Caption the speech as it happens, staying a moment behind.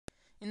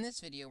In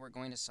this video, we're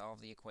going to solve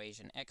the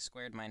equation x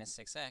squared minus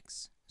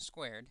 6x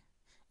squared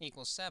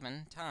equals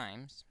 7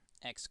 times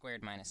x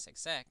squared minus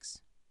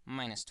 6x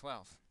minus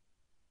 12.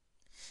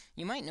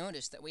 You might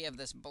notice that we have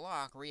this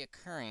block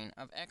reoccurring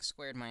of x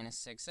squared minus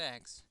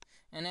 6x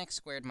and x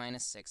squared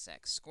minus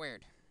 6x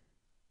squared.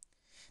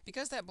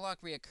 Because that block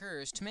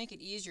reoccurs, to make it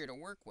easier to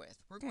work with,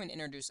 we're going to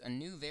introduce a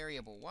new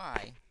variable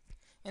y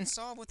and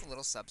solve with a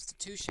little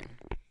substitution.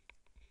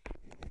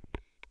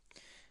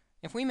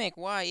 If we make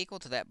y equal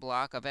to that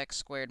block of x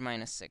squared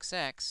minus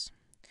 6x,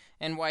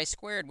 and y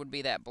squared would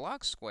be that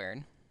block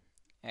squared,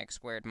 x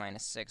squared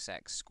minus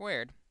 6x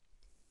squared,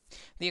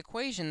 the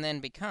equation then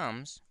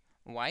becomes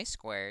y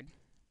squared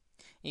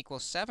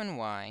equals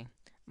 7y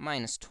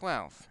minus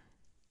 12.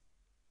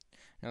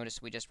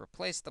 Notice we just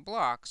replaced the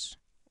blocks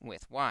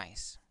with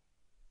y's.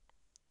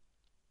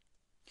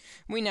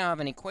 We now have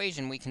an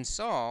equation we can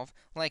solve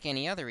like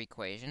any other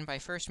equation by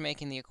first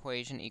making the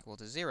equation equal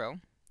to 0,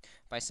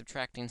 by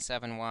subtracting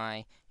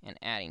 7y and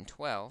adding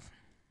 12.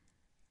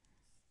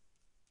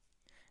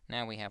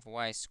 Now we have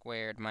y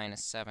squared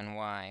minus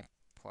 7y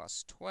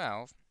plus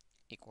 12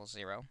 equals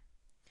 0.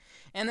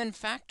 And then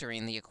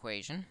factoring the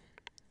equation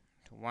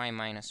to y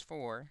minus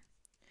 4,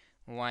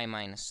 y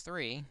minus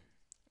 3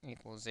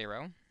 equals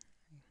 0.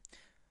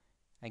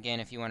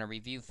 Again, if you want to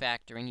review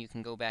factoring, you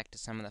can go back to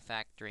some of the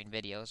factoring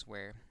videos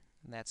where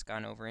that's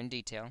gone over in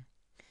detail.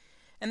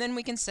 And then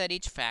we can set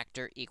each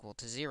factor equal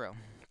to 0.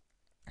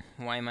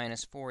 Y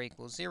minus 4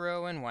 equals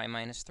 0, and y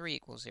minus 3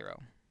 equals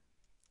 0.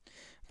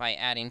 By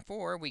adding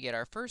 4, we get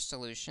our first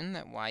solution,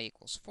 that y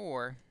equals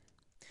 4.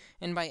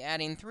 And by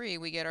adding 3,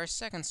 we get our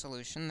second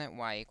solution, that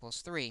y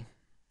equals 3.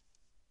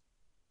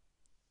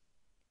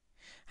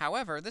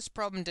 However, this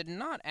problem did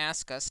not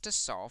ask us to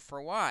solve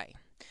for y.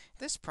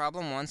 This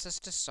problem wants us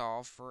to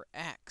solve for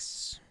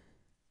x.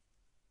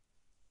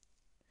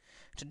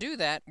 To do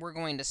that, we're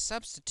going to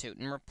substitute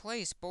and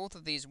replace both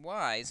of these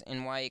y's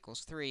in y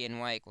equals 3 and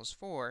y equals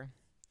 4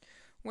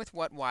 with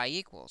what y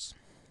equals,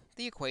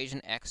 the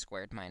equation x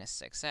squared minus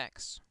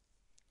 6x.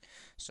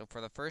 So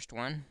for the first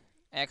one,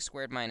 x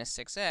squared minus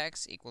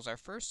 6x equals our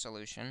first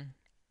solution,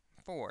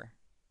 4.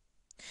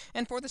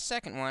 And for the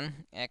second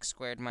one, x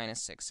squared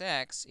minus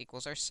 6x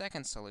equals our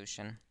second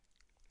solution,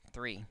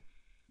 3.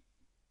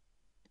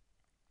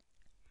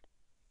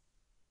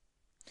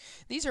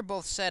 These are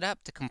both set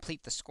up to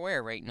complete the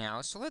square right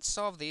now, so let's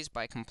solve these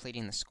by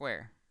completing the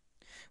square.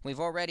 We've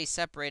already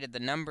separated the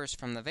numbers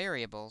from the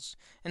variables,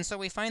 and so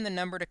we find the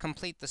number to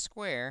complete the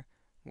square,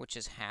 which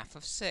is half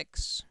of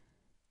 6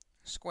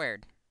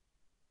 squared.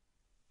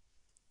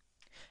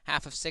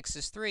 Half of 6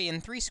 is 3,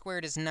 and 3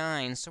 squared is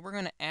 9, so we're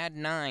going to add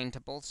 9 to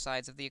both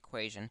sides of the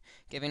equation,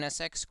 giving us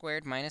x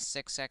squared minus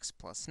 6x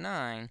plus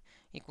 9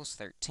 equals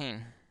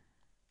 13.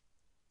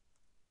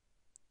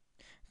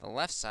 The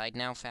left side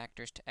now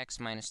factors to x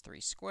minus 3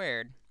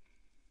 squared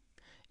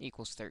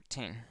equals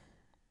 13.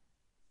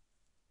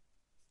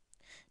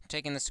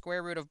 Taking the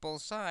square root of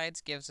both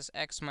sides gives us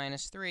x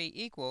minus 3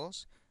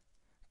 equals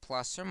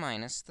plus or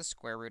minus the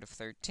square root of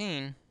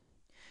 13.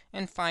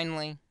 And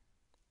finally,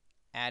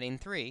 adding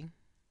 3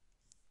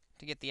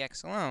 to get the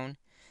x alone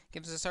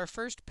gives us our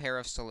first pair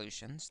of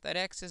solutions, that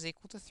x is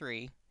equal to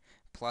 3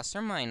 plus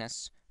or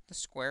minus the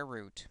square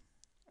root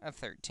of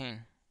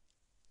 13.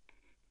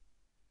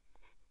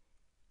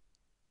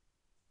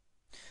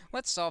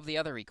 Let's solve the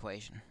other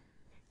equation.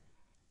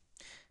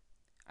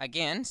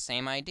 Again,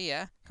 same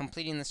idea,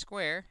 completing the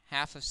square.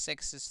 Half of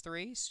 6 is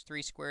 3,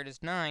 3 squared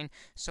is 9,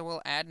 so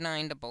we'll add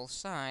 9 to both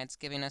sides,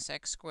 giving us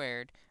x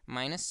squared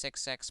minus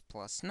 6x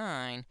plus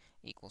 9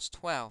 equals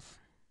 12.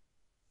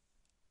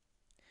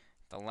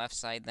 The left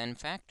side then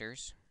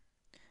factors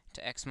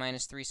to x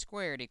minus 3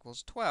 squared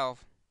equals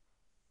 12.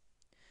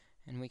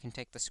 And we can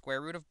take the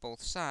square root of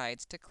both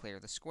sides to clear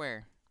the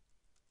square.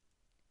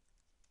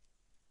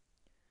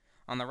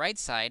 On the right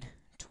side,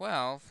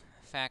 12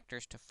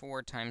 factors to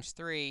 4 times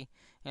 3,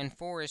 and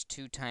 4 is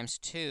 2 times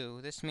 2.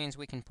 This means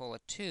we can pull a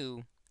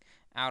 2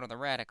 out of the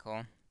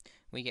radical.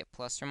 We get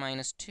plus or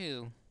minus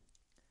 2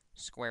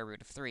 square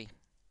root of 3.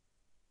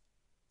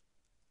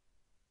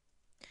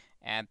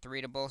 Add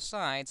 3 to both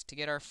sides to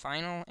get our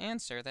final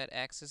answer, that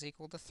x is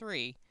equal to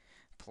 3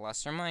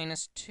 plus or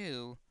minus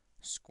 2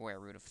 square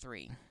root of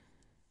 3.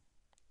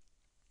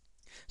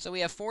 So we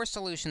have 4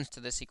 solutions to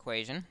this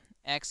equation.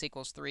 X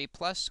equals 3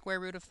 plus square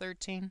root of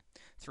 13,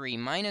 3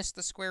 minus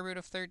the square root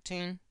of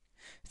 13,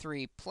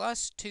 3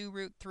 plus 2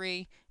 root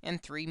 3,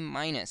 and 3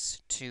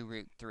 minus 2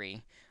 root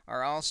 3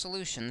 are all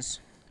solutions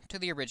to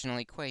the original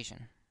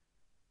equation.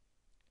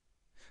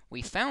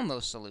 We found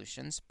those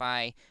solutions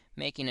by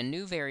making a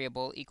new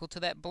variable equal to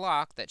that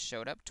block that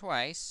showed up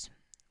twice,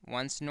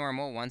 once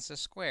normal, once a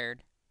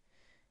squared,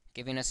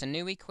 giving us a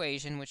new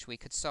equation which we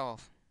could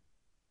solve.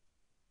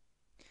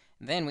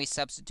 Then we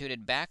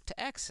substituted back to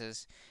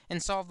x's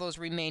and solved those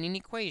remaining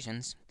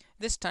equations,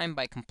 this time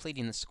by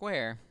completing the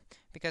square,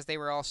 because they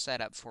were all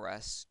set up for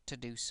us to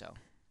do so.